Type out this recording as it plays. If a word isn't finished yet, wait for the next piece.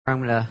I'm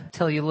going to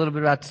tell you a little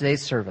bit about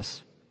today's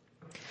service.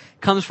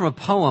 It comes from a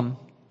poem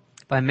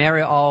by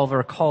Mary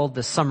Oliver called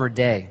The Summer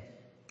Day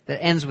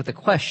that ends with a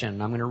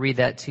question. I'm going to read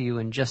that to you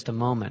in just a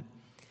moment.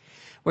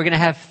 We're going to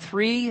have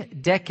 3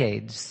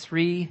 decades,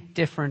 3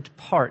 different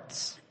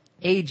parts,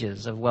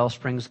 ages of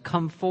Wellsprings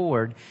come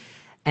forward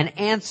and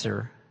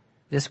answer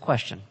this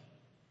question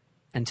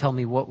and tell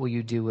me, what will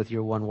you do with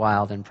your one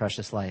wild and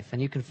precious life?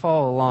 And you can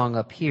follow along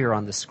up here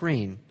on the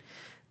screen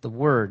the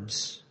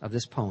words of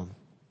this poem.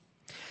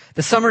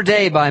 The Summer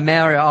Day by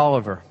Mary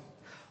Oliver.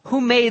 Who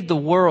made the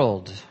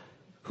world?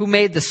 Who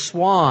made the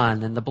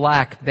swan and the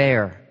black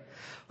bear?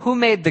 Who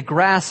made the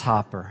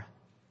grasshopper?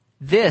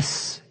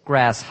 This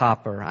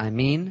grasshopper, I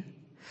mean.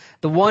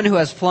 The one who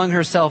has flung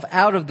herself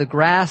out of the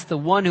grass, the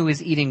one who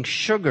is eating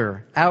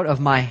sugar out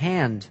of my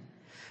hand,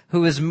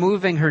 who is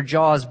moving her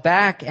jaws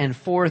back and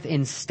forth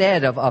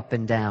instead of up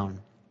and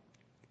down,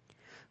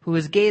 who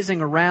is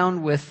gazing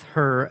around with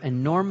her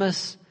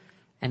enormous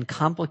and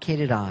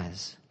complicated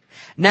eyes.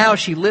 Now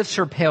she lifts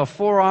her pale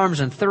forearms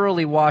and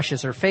thoroughly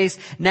washes her face.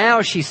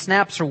 Now she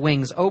snaps her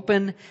wings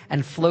open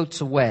and floats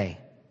away.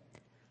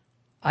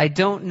 I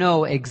don't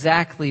know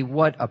exactly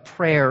what a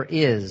prayer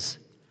is.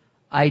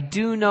 I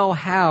do know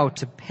how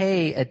to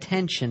pay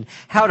attention,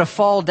 how to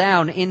fall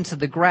down into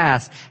the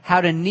grass,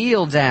 how to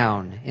kneel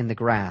down in the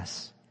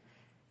grass,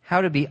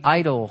 how to be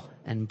idle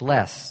and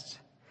blessed,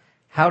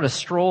 how to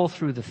stroll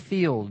through the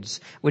fields,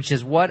 which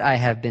is what I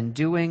have been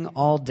doing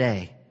all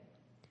day.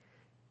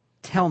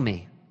 Tell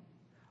me,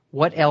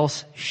 what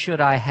else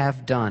should I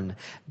have done?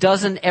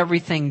 Doesn't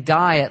everything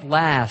die at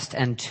last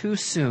and too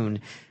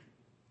soon?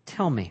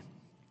 Tell me,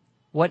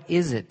 what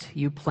is it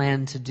you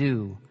plan to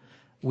do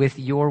with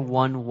your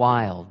one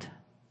wild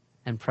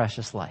and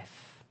precious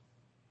life?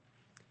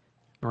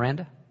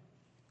 Miranda?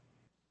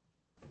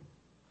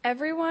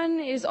 Everyone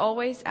is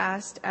always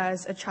asked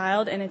as a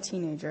child and a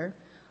teenager,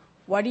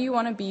 what do you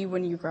want to be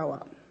when you grow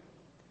up?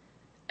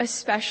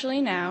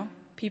 Especially now,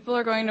 people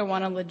are going to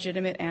want a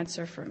legitimate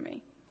answer from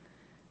me.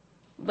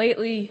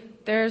 Lately,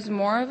 there's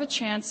more of a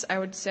chance I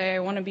would say I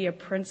want to be a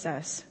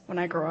princess when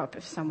I grow up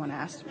if someone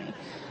asked me.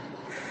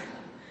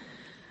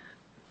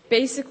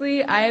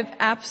 Basically, I have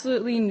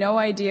absolutely no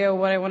idea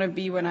what I want to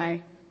be when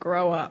I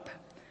grow up.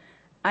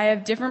 I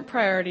have different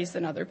priorities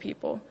than other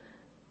people.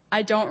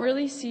 I don't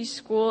really see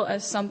school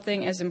as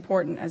something as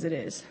important as it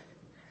is.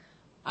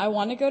 I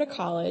want to go to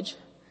college,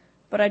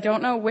 but I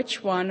don't know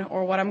which one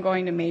or what I'm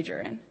going to major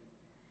in.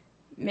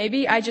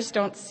 Maybe I just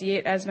don't see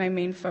it as my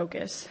main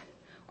focus.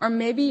 Or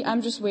maybe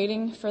I'm just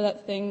waiting for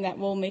that thing that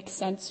will make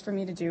sense for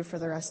me to do for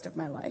the rest of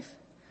my life.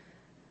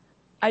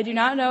 I do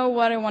not know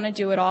what I want to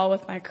do at all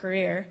with my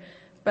career,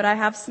 but I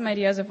have some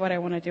ideas of what I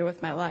want to do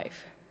with my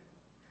life.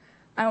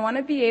 I want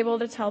to be able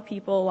to tell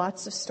people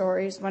lots of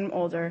stories when I'm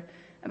older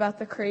about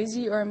the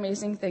crazy or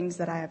amazing things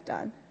that I have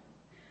done.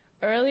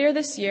 Earlier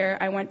this year,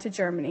 I went to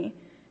Germany,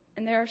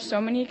 and there are so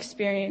many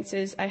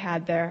experiences I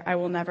had there I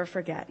will never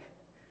forget.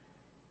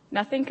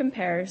 Nothing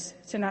compares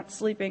to not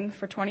sleeping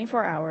for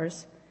 24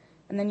 hours,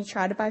 and then you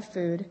try to buy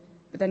food,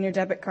 but then your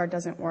debit card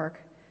doesn't work,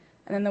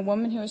 and then the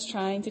woman who is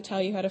trying to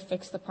tell you how to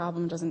fix the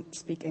problem doesn't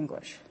speak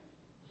English.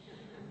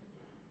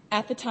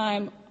 At the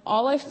time,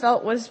 all I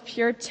felt was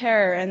pure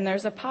terror, and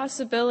there's a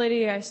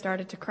possibility I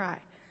started to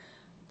cry.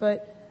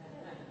 But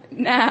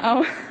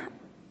now,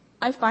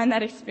 I find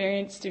that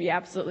experience to be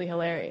absolutely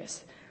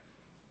hilarious.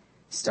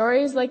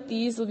 Stories like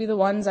these will be the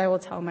ones I will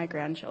tell my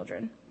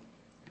grandchildren.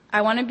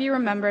 I want to be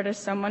remembered as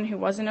someone who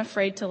wasn't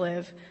afraid to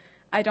live.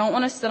 I don't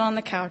want to sit on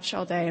the couch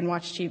all day and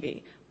watch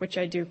TV, which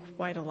I do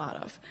quite a lot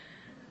of.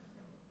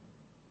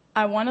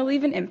 I want to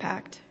leave an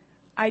impact.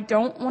 I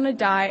don't want to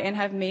die and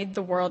have made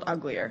the world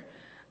uglier.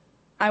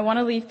 I want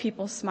to leave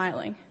people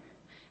smiling.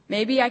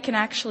 Maybe I can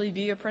actually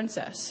be a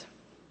princess.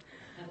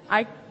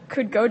 I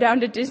could go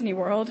down to Disney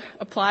World,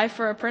 apply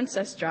for a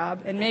princess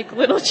job, and make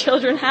little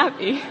children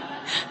happy.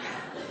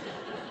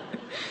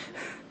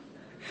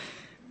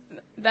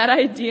 That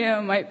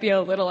idea might be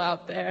a little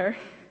out there,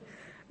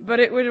 but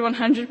it would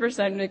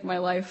 100% make my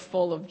life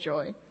full of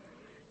joy.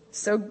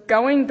 So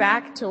going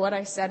back to what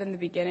I said in the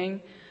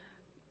beginning,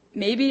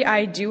 maybe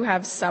I do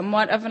have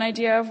somewhat of an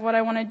idea of what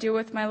I want to do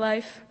with my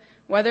life,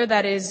 whether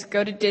that is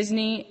go to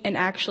Disney and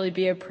actually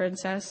be a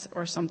princess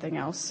or something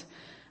else.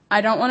 I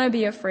don't want to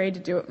be afraid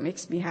to do what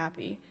makes me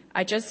happy.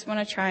 I just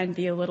want to try and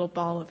be a little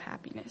ball of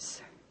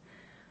happiness.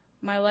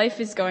 My life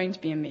is going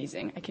to be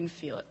amazing. I can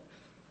feel it.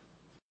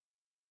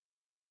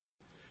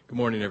 Good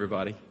morning,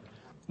 everybody.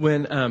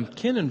 When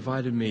Ken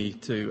invited me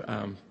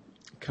to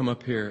come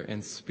up here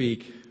and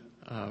speak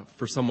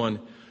for someone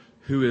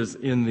who is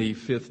in the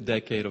 5th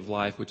decade of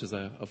life, which is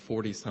a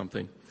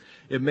 40-something,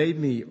 it made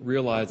me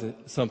realize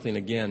something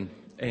again.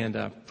 And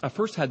I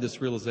first had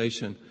this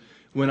realization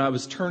when I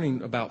was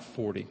turning about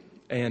 40.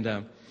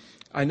 And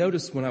I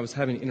noticed when I was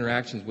having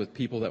interactions with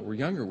people that were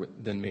younger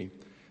than me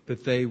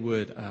that they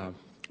would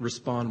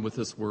respond with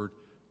this word,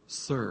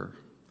 sir.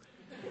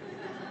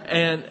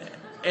 And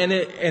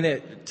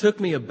it took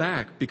me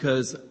aback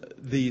because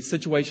the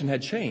situation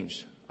had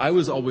changed. I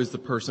was always the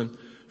person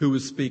who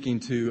was speaking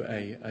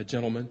to a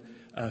gentleman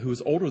who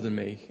was older than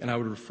me, and I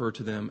would refer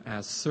to them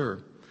as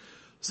sir.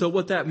 So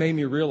what that made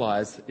me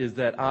realize is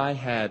that I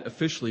had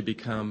officially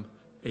become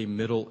a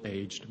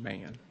middle-aged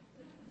man.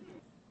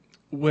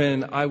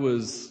 When I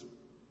was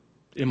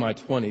in my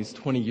 20s,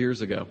 20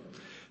 years ago,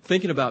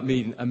 thinking about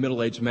being a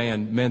middle-aged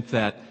man meant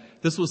that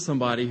this was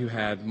somebody who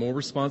had more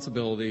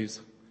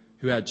responsibilities,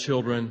 who had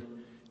children,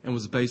 and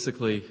was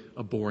basically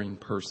a boring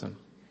person.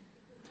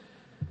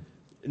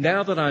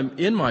 Now that I'm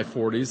in my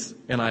 40s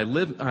and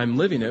I'm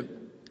living it,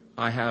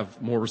 I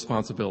have more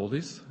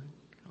responsibilities.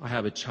 I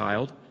have a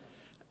child.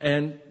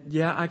 And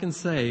yeah, I can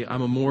say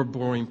I'm a more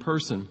boring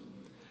person.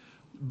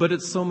 But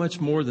it's so much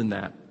more than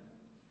that.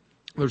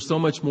 There's so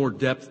much more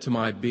depth to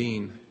my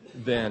being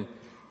than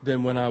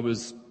when I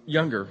was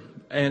younger.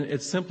 And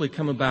it's simply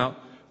come about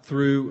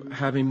through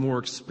having more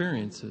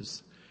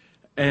experiences.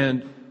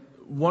 And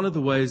one of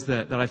the ways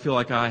that I feel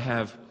like I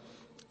have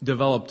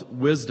developed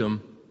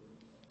wisdom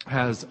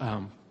has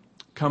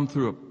come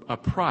through a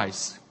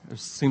price. It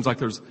seems like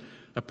there's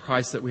a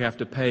price that we have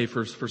to pay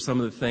for some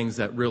of the things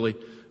that really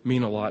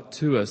mean a lot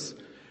to us.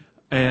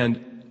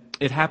 And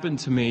it happened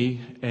to me,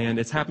 and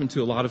it's happened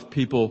to a lot of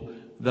people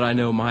that I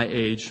know my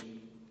age,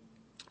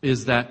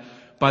 is that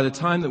by the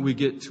time that we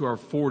get to our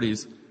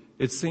 40s,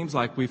 it seems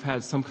like we've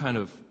had some kind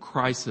of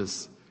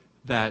crisis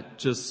that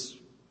just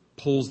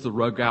pulls the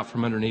rug out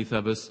from underneath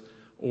of us,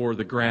 or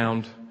the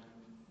ground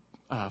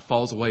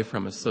falls away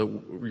from us, so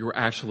we're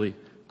actually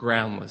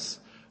groundless.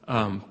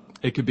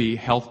 It could be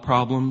health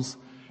problems.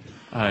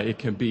 It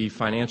can be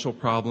financial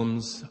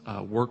problems,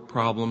 work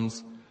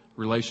problems,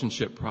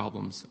 relationship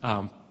problems.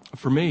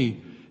 For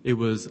me, it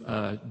was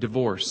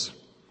divorce.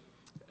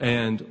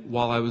 And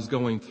while I was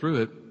going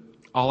through it,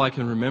 all I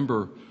can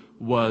remember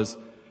was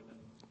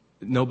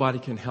nobody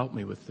can help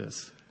me with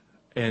this.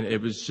 And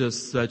it was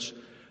just such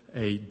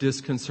a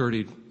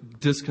disconcerting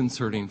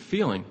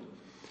feeling.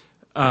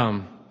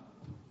 And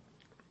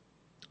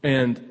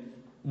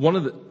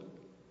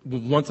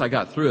once I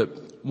got through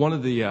it, one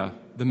of the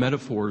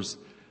metaphors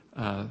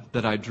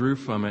that I drew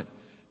from it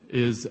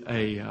is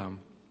a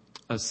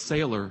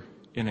sailor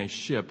in a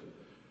ship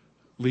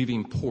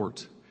leaving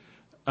port.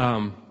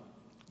 And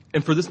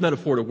for this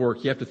metaphor to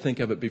work, you have to think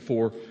of it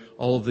before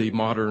all of the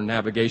modern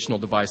navigational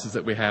devices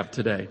that we have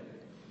today.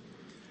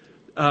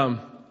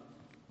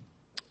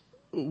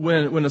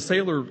 When a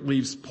sailor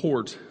leaves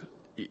port,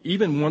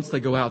 even once they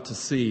go out to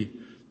sea,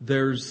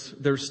 there's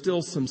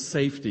still some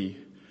safety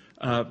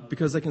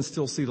because they can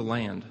still see the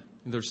land.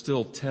 They're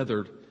still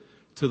tethered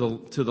to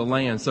the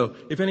land. So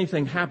if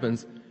anything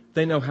happens,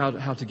 they know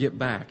how to get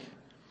back.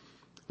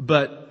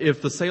 But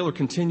if the sailor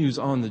continues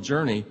on the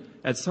journey,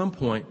 at some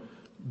point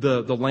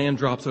the land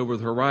drops over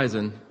the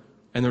horizon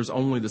and there's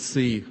only the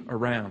sea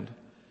around.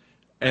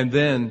 And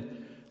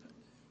then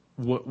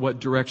what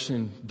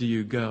direction do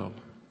you go?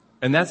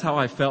 And that's how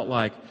I felt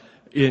like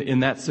in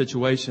that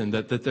situation,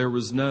 that there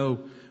was no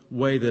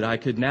way that I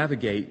could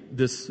navigate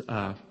this,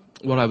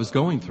 what I was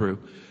going through,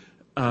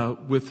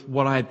 with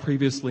what I had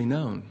previously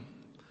known.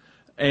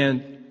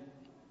 And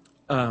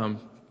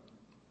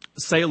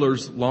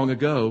sailors long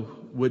ago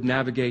would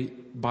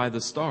navigate by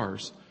the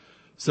stars.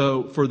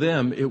 So for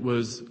them, it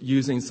was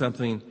using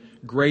something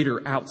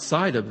greater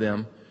outside of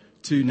them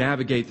to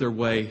navigate their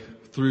way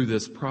through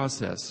this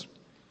process.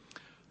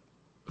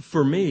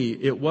 For me,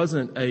 it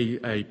wasn't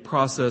a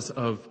process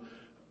of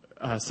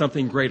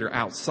something greater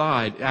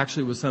outside. It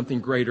actually was something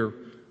greater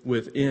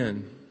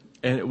within.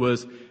 And it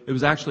was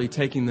actually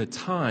taking the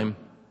time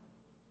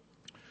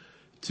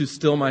to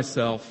still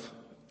myself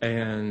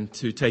and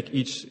to take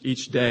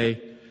each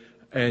day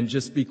and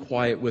just be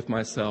quiet with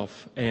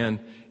myself and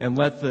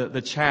let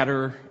the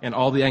chatter and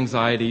all the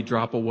anxiety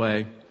drop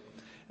away.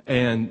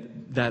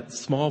 And that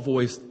small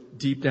voice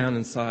deep down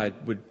inside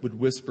would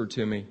whisper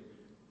to me,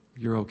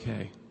 "You're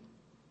okay.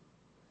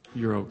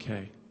 You're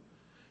okay."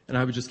 And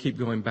I would just keep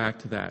going back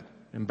to that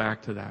and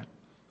back to that.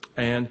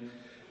 And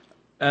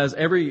as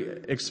every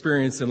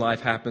experience in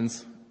life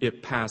happens,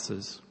 it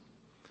passes.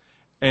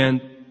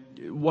 And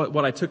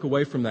what I took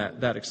away from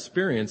that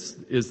experience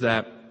is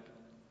that,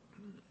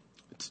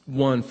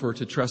 one,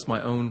 to trust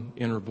my own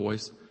inner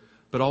voice,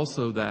 but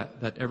also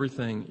that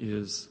everything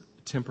is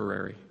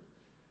temporary.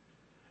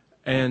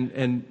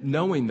 And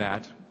knowing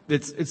that,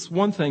 it's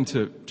one thing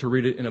to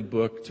read it in a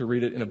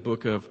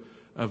book, of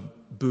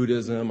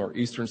Buddhism or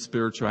Eastern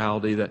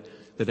spirituality, that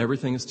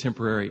everything is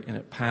temporary and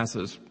it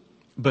passes.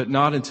 But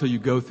not until you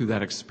go through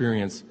that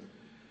experience,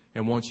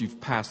 and once you've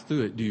passed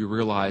through it, do you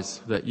realize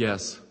that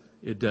yes,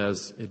 it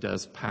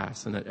does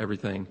pass, and that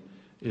everything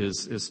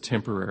is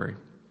temporary.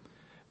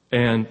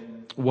 And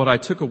what I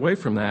took away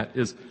from that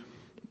is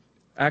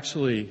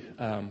actually,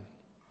 I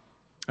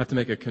have to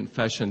make a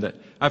confession that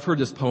I've heard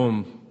this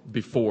poem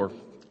before,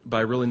 but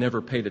I really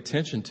never paid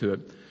attention to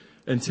it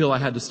until I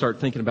had to start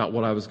thinking about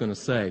what I was going to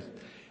say.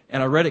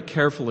 And I read it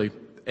carefully,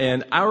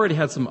 and I already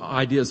had some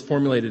ideas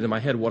formulated in my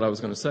head what I was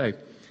going to say.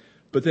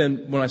 But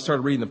then when I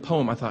started reading the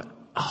poem, I thought,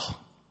 oh,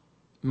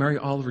 Mary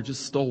Oliver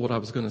just stole what I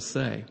was going to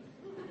say.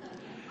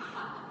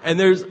 And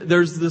there's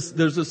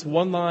this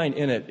one line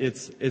in it.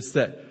 It's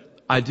that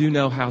I do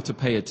know how to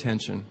pay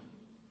attention.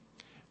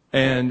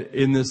 And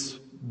in this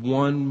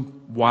one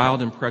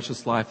wild and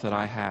precious life that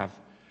I have,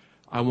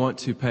 I want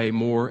to pay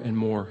more and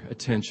more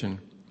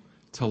attention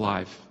to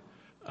life.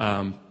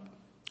 And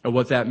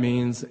what that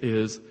means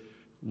is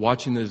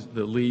watching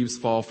the leaves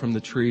fall from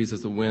the trees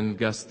as the wind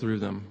gusts through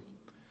them.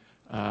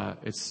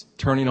 It's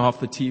turning off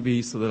the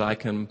TV so that I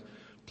can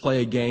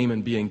play a game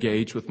and be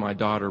engaged with my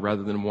daughter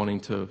rather than wanting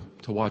to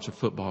watch a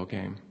football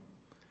game.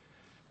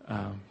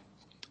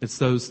 It's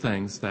those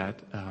things that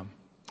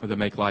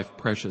make life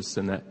precious,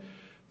 and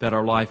that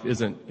our life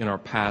isn't in our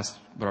past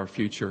but our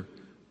future,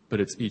 but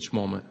it's each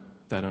moment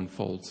that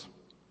unfolds.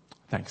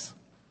 Thanks.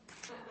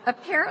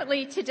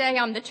 Apparently today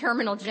I'm the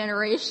terminal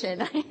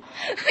generation.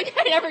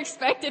 I never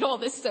expected all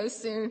this so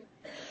soon.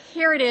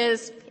 Here it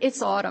is.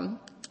 It's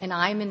autumn, and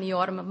I'm in the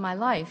autumn of my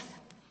life.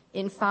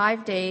 In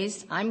 5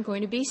 days, I'm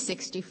going to be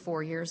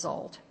 64 years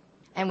old.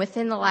 And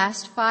within the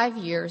last 5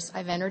 years,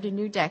 I've entered a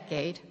new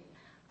decade.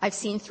 I've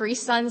seen 3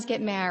 sons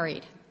get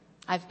married.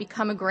 I've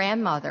become a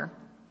grandmother.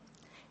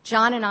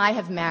 John and I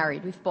have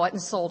married. We've bought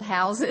and sold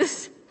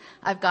houses.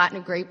 I've gotten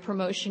a great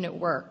promotion at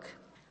work.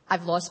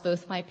 I've lost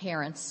both my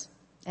parents,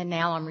 and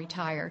now I'm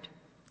retired.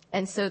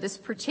 And so this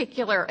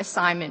particular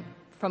assignment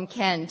from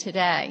Ken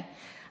today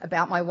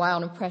about my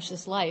wild and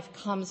precious life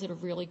comes at a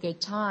really good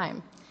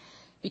time,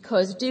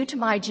 because due to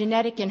my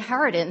genetic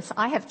inheritance,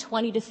 I have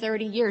 20 to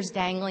 30 years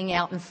dangling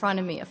out in front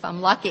of me if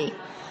I'm lucky.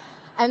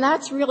 And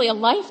that's really a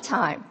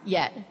lifetime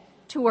yet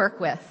to work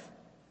with.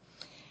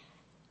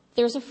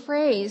 There's a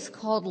phrase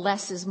called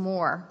less is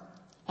more,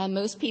 and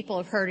most people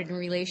have heard it in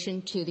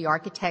relation to the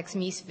architects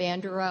Mies van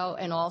der Rohe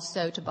and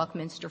also to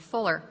Buckminster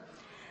Fuller.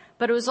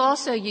 But it was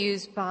also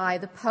used by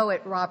the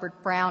poet Robert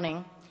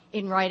Browning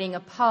in writing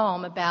a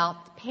poem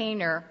about the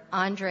painter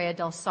Andrea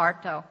del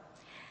Sarto.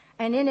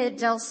 And in it,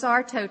 Del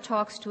Sarto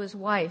talks to his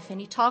wife,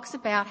 and he talks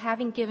about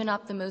having given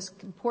up the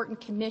most important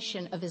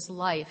commission of his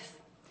life.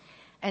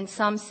 And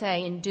some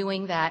say in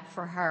doing that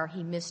for her,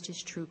 he missed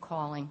his true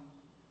calling.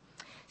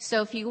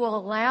 So if you will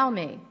allow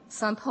me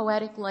some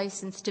poetic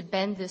license to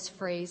bend this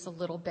phrase a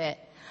little bit,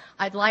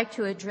 I'd like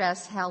to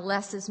address how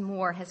less is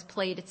more has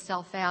played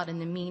itself out in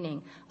the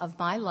meaning of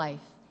my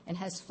life and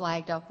has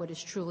flagged up what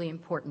is truly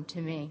important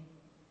to me.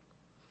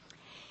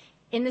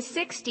 In the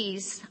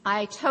 60s,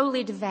 I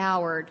totally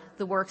devoured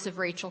the works of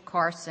Rachel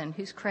Carson,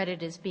 whose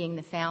credit is being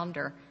the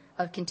founder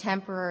of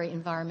contemporary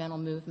environmental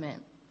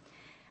movement.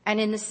 And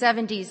in the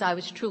 70s, I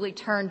was truly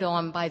turned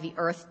on by the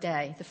Earth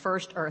Day, the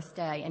first Earth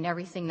Day, and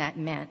everything that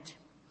meant.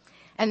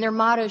 And their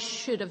motto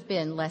should have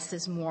been less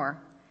is more,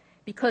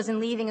 because in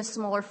leaving a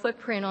smaller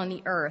footprint on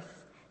the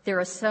earth, there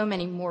are so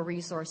many more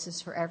resources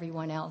for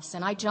everyone else.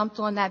 And I jumped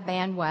on that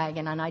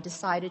bandwagon, and I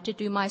decided to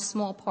do my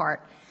small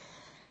part.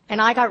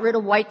 And I got rid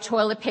of white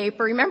toilet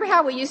paper. Remember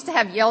how we used to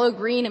have yellow,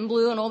 green, and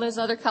blue and all those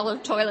other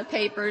colored toilet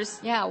papers?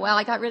 Yeah, well,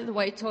 I got rid of the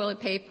white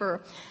toilet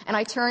paper, and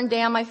I turned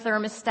down my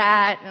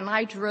thermostat, and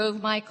I drove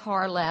my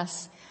car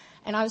less.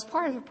 And I was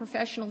part of a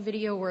professional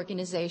video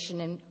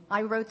organization, and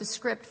I wrote the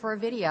script for a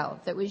video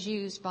that was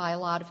used by a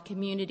lot of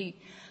community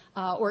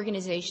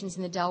organizations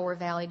in the Delaware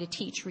Valley to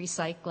teach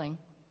recycling.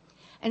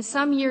 And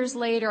some years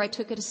later, I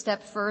took it a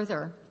step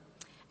further,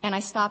 and I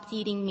stopped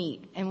eating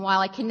meat. And while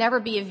I can never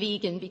be a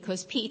vegan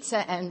because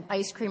pizza and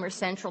ice cream are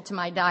central to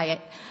my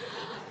diet,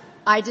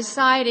 I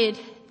decided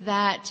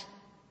that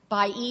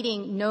by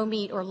eating no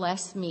meat or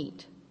less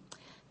meat,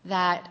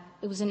 that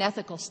it was an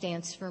ethical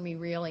stance for me,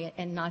 really,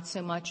 and not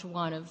so much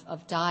one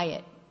of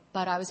diet.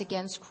 But I was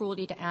against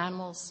cruelty to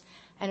animals,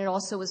 and it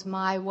also was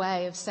my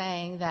way of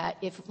saying that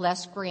if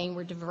less grain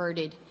were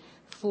diverted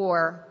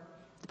for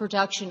the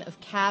production of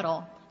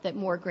cattle, that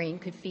more grain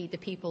could feed the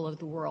people of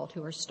the world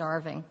who are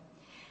starving.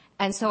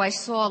 And so I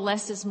saw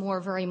less is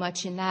more very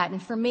much in that.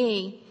 And for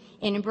me,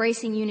 in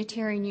embracing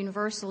Unitarian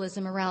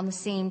Universalism around the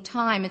same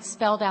time, it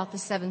spelled out the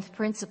seventh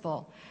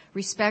principle: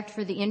 respect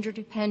for the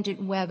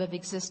interdependent web of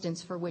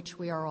existence for which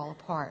we are all a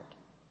part.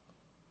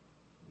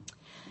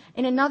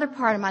 In another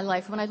part of my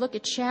life, when I look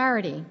at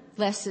charity,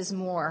 less is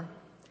more.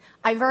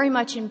 I very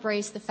much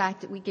embrace the fact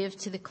that we give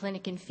to the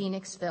clinic in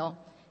Phoenixville,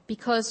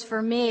 because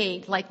for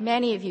me, like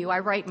many of you, I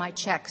write my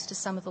checks to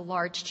some of the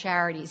large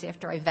charities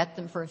after I vet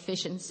them for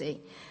efficiency.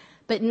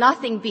 But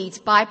nothing beats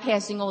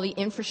bypassing all the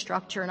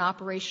infrastructure and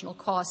operational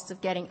costs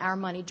of getting our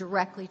money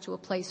directly to a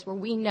place where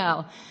we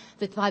know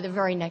that by the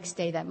very next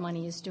day that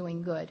money is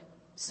doing good.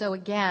 So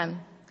again,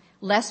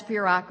 less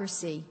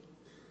bureaucracy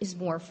is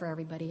more for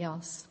everybody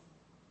else.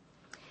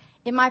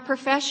 In my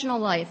professional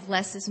life,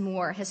 less is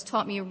more has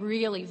taught me a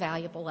really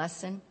valuable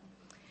lesson.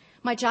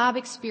 My job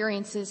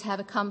experiences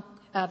have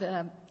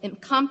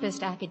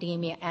encompassed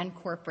academia and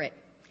corporate.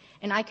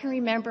 And I can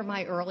remember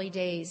my early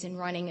days in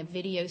running a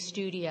video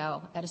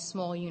studio at a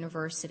small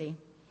university.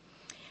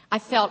 I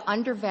felt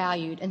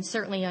undervalued and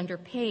certainly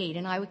underpaid,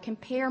 and I would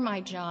compare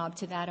my job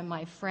to that of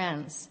my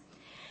friends.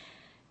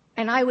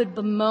 And I would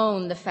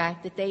bemoan the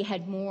fact that they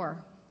had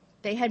more.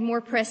 They had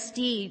more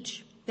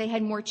prestige, they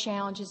had more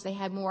challenges, they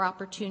had more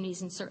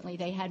opportunities, and certainly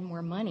they had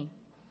more money.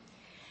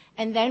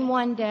 And then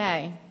one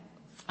day,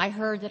 I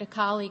heard that a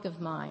colleague of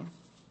mine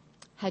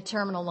had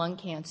terminal lung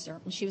cancer,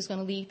 and she was going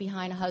to leave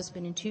behind a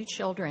husband and 2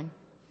 children.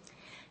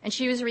 And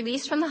she was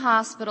released from the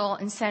hospital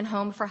and sent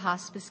home for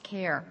hospice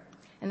care.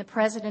 And the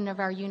president of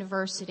our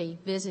university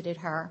visited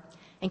her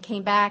and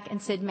came back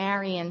and said,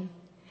 "Marion,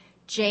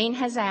 Jane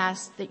has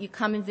asked that you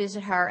come and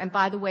visit her, and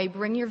by the way,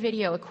 bring your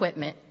video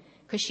equipment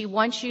because she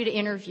wants you to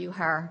interview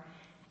her.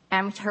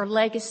 And her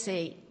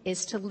legacy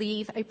is to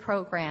leave a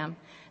program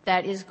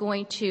that is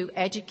going to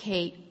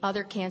educate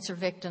other cancer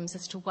victims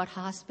as to what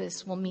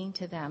hospice will mean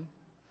to them."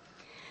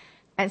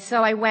 And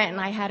so I went,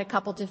 and I had a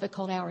couple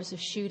difficult hours of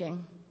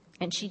shooting,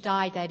 and she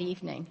died that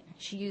evening.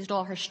 She used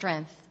all her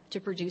strength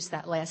to produce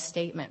that last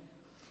statement.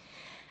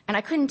 And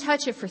I couldn't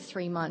touch it for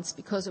 3 months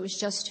because it was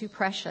just too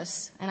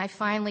precious. And I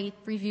finally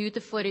reviewed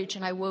the footage,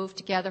 and I wove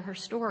together her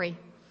story.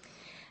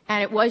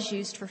 And it was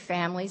used for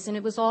families, and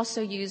it was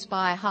also used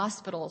by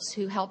hospitals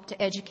who helped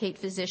to educate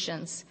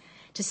physicians,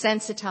 to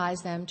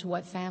sensitize them to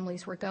what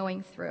families were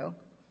going through.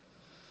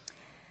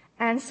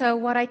 And so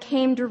what I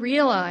came to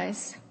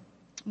realize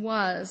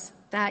was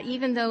that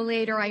even though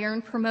later I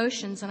earned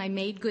promotions and I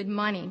made good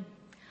money,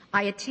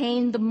 I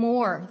attained the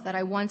more that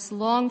I once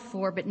longed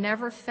for, but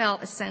never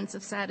felt a sense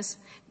of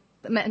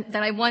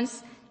that I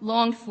once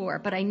longed for,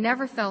 but I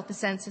never felt the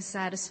sense of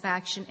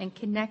satisfaction and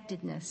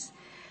connectedness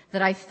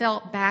that I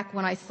felt back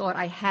when I thought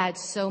I had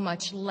so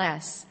much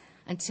less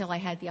until I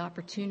had the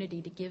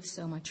opportunity to give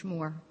so much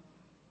more.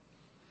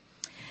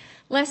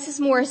 Less is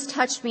more has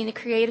touched me in the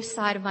creative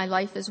side of my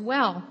life as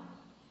well.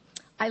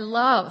 I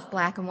love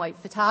black and white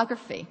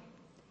photography.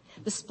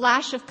 The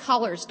splash of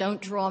colors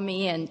don't draw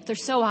me in. They're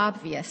so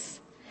obvious.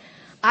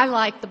 I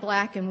like the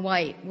black and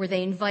white where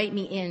they invite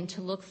me in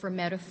to look for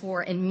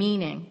metaphor and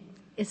meaning.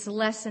 It's a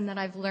lesson that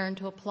I've learned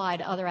to apply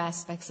to other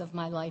aspects of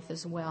my life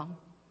as well.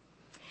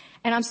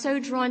 And I'm so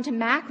drawn to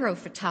macro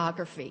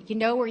photography,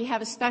 where you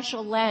have a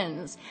special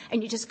lens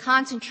and you just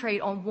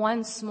concentrate on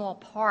one small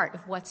part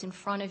of what's in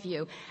front of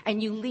you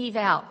and you leave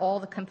out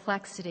all the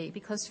complexity,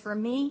 because for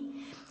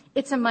me,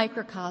 it's a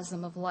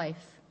microcosm of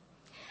life.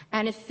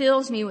 And it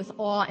fills me with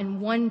awe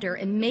and wonder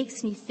and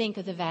makes me think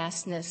of the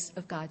vastness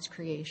of God's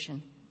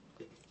creation.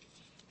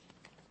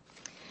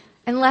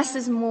 And less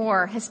is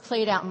more has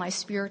played out in my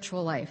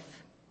spiritual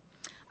life.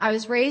 I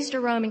was raised a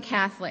Roman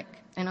Catholic,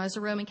 and I was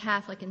a Roman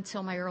Catholic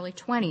until my early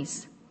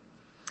 20s.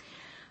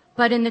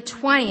 But in the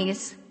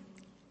 20s,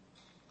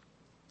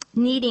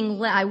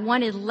 I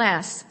wanted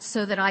less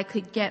so that I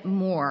could get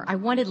more. I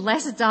wanted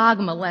less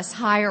dogma, less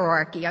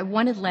hierarchy. I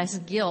wanted less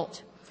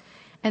guilt.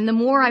 And the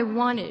more I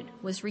wanted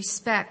was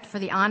respect for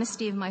the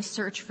honesty of my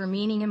search for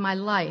meaning in my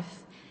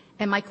life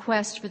and my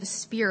quest for the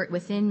Spirit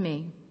within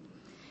me.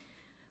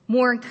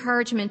 More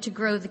encouragement to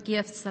grow the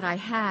gifts that I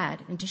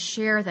had and to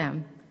share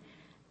them.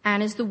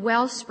 And as the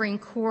Wellspring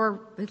core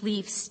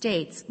belief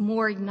states,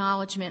 more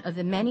acknowledgement of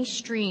the many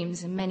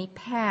streams and many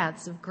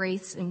paths of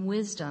grace and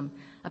wisdom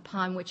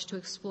upon which to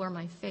explore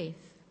my faith.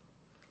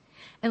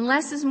 And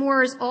less is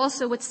more is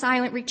also what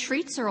silent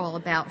retreats are all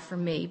about for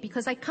me,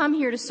 because I come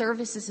here to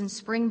services and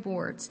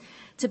springboards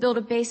to build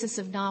a basis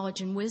of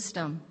knowledge and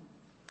wisdom.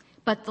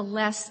 But the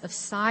less of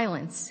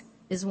silence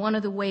is one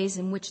of the ways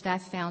in which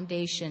that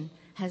foundation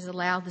has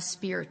allowed the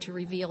Spirit to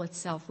reveal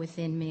itself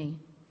within me.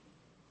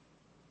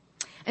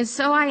 And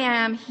so I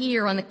am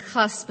here on the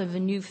cusp of a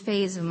new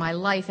phase of my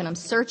life, and I'm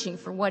searching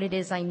for what it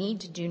is I need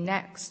to do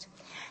next.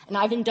 And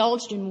I've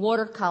indulged in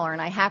watercolor,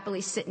 and I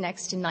happily sit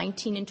next to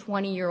 19 and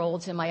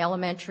 20-year-olds in my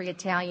elementary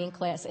Italian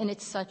class, and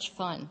it's such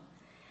fun.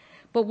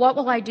 But what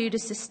will I do to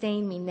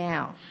sustain me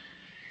now?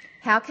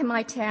 How can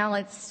my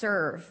talents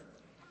serve?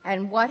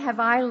 And what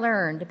have I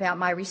learned about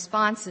my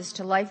responses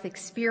to life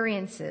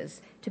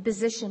experiences to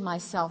position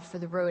myself for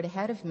the road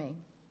ahead of me?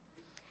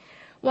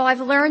 Well,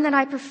 I've learned that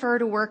I prefer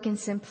to work in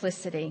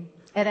simplicity,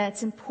 and that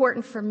it's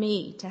important for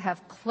me to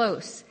have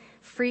close,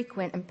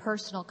 frequent, and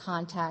personal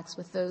contacts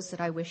with those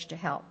that I wish to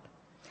help.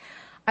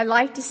 I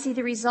like to see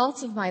the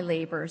results of my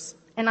labors,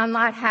 and I'm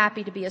not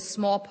happy to be a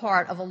small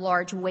part of a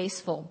large,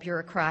 wasteful,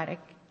 bureaucratic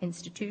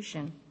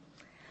institution.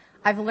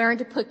 I've learned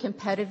to put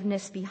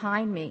competitiveness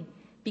behind me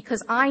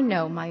because I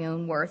know my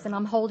own worth, and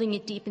I'm holding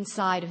it deep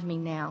inside of me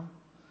now.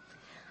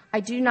 I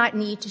do not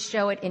need to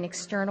show it in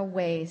external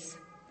ways.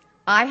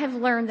 I have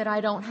learned that I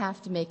don't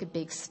have to make a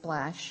big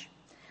splash.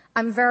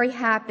 I'm very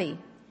happy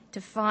to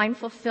find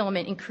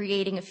fulfillment in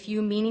creating a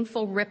few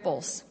meaningful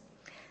ripples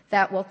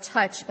that will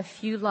touch a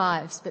few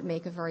lives but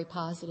make a very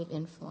positive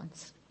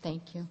influence.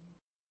 Thank you.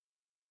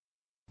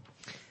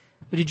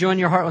 Would you join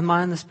your heart with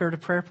mine in the spirit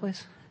of prayer,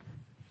 please?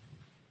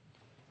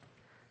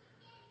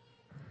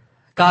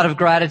 God of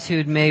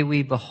gratitude, may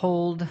we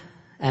behold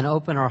and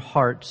open our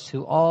hearts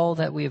to all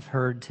that we have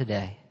heard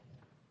today,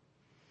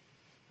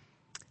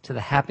 to the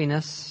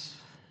happiness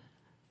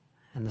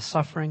and the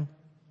suffering,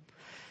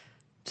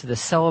 to the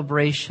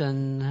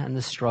celebration and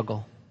the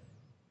struggle.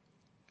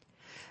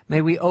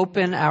 May we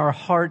open our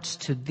hearts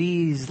to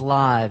these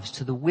lives,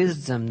 to the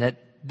wisdom that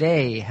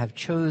they have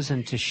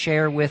chosen to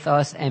share with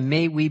us, and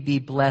may we be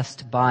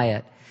blessed by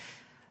it.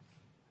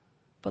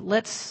 But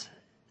let's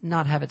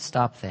not have it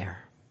stop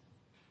there.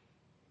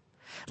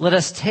 Let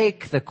us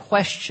take the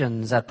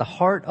questions at the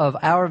heart of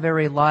our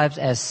very lives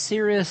as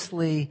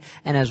seriously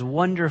and as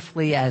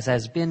wonderfully as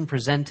has been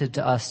presented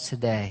to us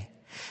today.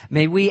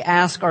 May we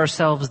ask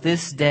ourselves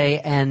this day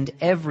and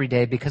every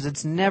day, because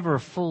it's never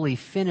fully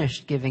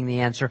finished giving the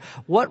answer,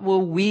 what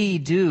will we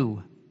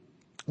do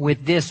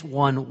with this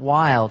one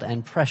wild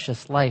and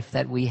precious life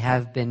that we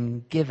have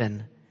been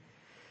given?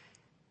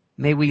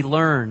 May we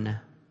learn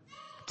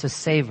to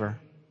savor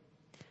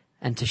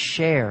and to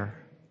share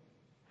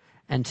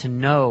and to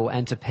know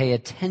and to pay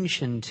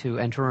attention to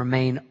and to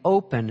remain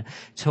open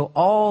to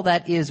all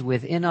that is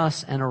within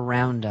us and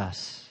around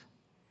us.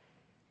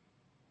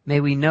 May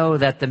we know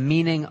that the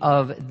meaning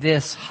of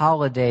this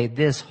holiday,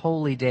 this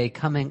holy day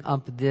coming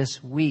up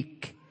this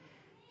week,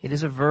 it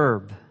is a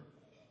verb.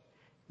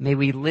 May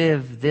we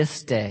live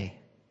this day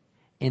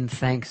in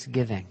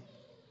thanksgiving.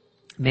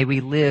 May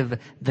we live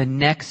the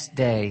next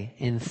day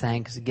in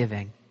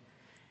thanksgiving.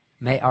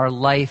 May our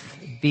life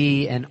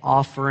be an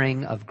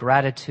offering of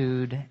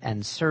gratitude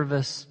and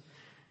service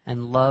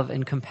and love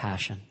and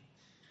compassion.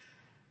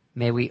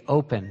 May we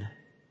open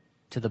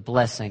to the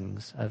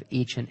blessings of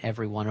each and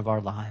every one of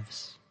our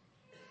lives.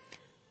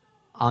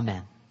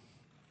 Amen.